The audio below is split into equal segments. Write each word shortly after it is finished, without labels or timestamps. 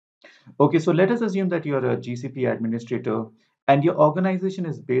Okay, so let us assume that you're a GCP administrator and your organization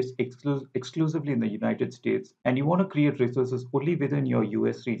is based exclusively in the United States and you want to create resources only within your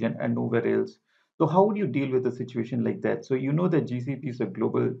US region and nowhere else. So, how would you deal with a situation like that? So, you know that GCP is a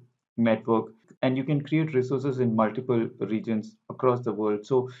global network and you can create resources in multiple regions across the world.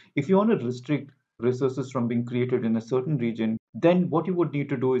 So, if you want to restrict resources from being created in a certain region, then what you would need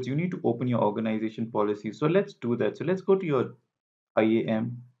to do is you need to open your organization policy. So, let's do that. So, let's go to your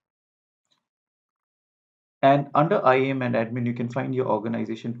IAM. And under IAM and admin, you can find your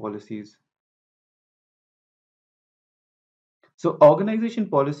organization policies. So organization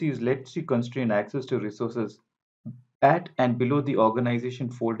policies lets you constrain access to resources at and below the organization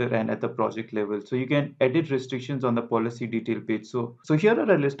folder and at the project level. So you can edit restrictions on the policy detail page. So here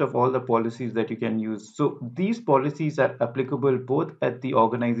are a list of all the policies that you can use. So these policies are applicable both at the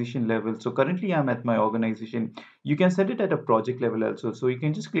organization level. So currently I'm at my organization. You can set it at a project level also. So you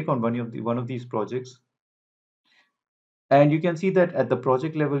can just click on one of these projects. And you can see that at the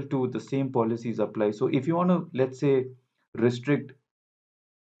project level too, the same policies apply. So if you want to, let's say, restrict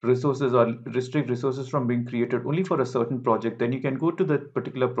resources or restrict resources from being created only for a certain project, then you can go to that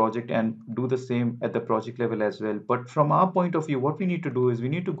particular project and do the same at the project level as well. But from our point of view, what we need to do is we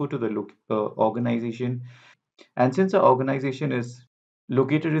need to go to the organization. And since our organization is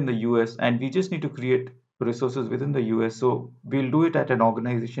located in the US and we just need to create resources within the US, so we'll do it at an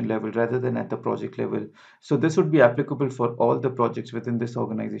organization level rather than at the project level. So this would be applicable for all the projects within this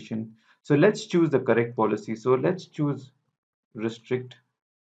organization. So let's choose the correct policy. So let's choose restrict.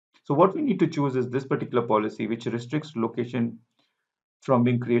 So what we need to choose is this particular policy, which restricts location from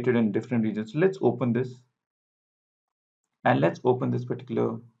being created in different regions. So let's open this and let's open this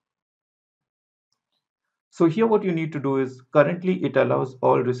particular. So here what you need to do is currently it allows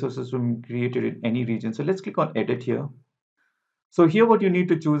all resources to be created in any region. So let's click on edit here. So here what you need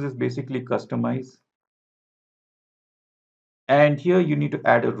to choose is basically customize. And here you need to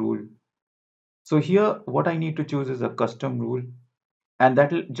add a rule. So here what I need to choose is a custom rule. And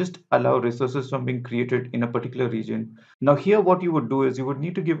that will just allow resources from being created in a particular region. Now here what you would do is you would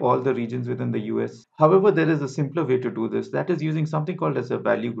need to give all the regions within the US. However, there is a simpler way to do this. That is using something called as a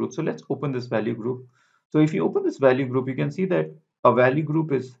value group. So let's open this value group. So if you open this value group, you can see that a value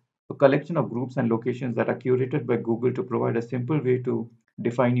group is a collection of groups and locations that are curated by Google to provide a simple way to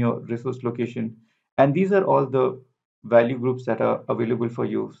define your resource location. And these are all the value groups that are available for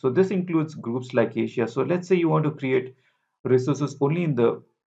you. So this includes groups like Asia. So let's say you want to create resources only in the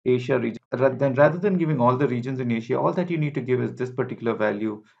Asia region. Rather than giving all the regions in Asia, all that you need to give is this particular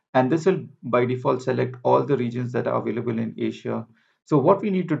value. And this will by default select all the regions that are available in Asia. So what we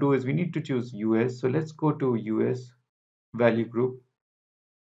need to do is we need to choose US. So let's go to US value group.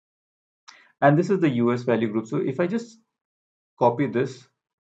 And this is the US value group. So if I just copy this,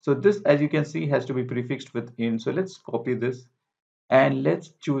 so this, as you can see, has to be prefixed with in. So let's copy this and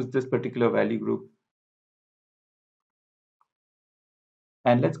let's choose this particular value group.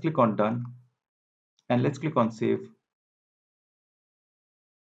 And let's click on done. And let's click on save.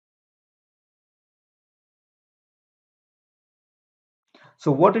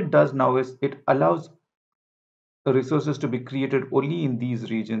 So what it does now is it allows resources to be created only in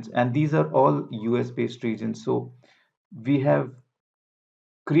these regions, and these are all US based regions. So we have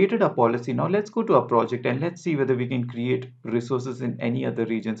created a policy. Now let's go to a project and let's see whether we can create resources in any other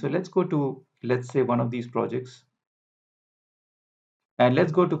region. So let's go to, let's say, one of these projects and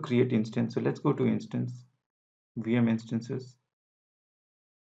let's go to create instance. So let's go to instance, VM instances.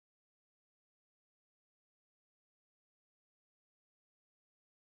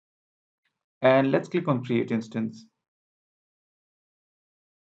 And let's click on create instance.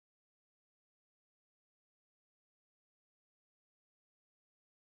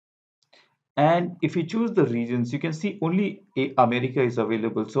 And if you choose the regions, you can see only America is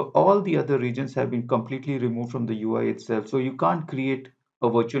available. So all the other regions have been completely removed from the UI itself. So you can't create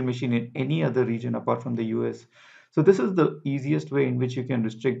a virtual machine in any other region apart from the US. So this is the easiest way in which you can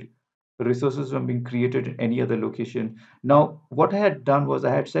restrict resources from being created in any other location. Now, what I had done was I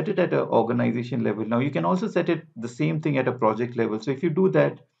had set it at an organization level. Now you can also set it the same thing at a project level. So if you do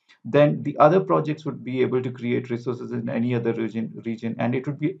that, then the other projects would be able to create resources in any other region and it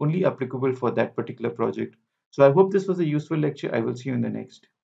would be only applicable for that particular project. So I hope this was a useful lecture. I will see you in the next.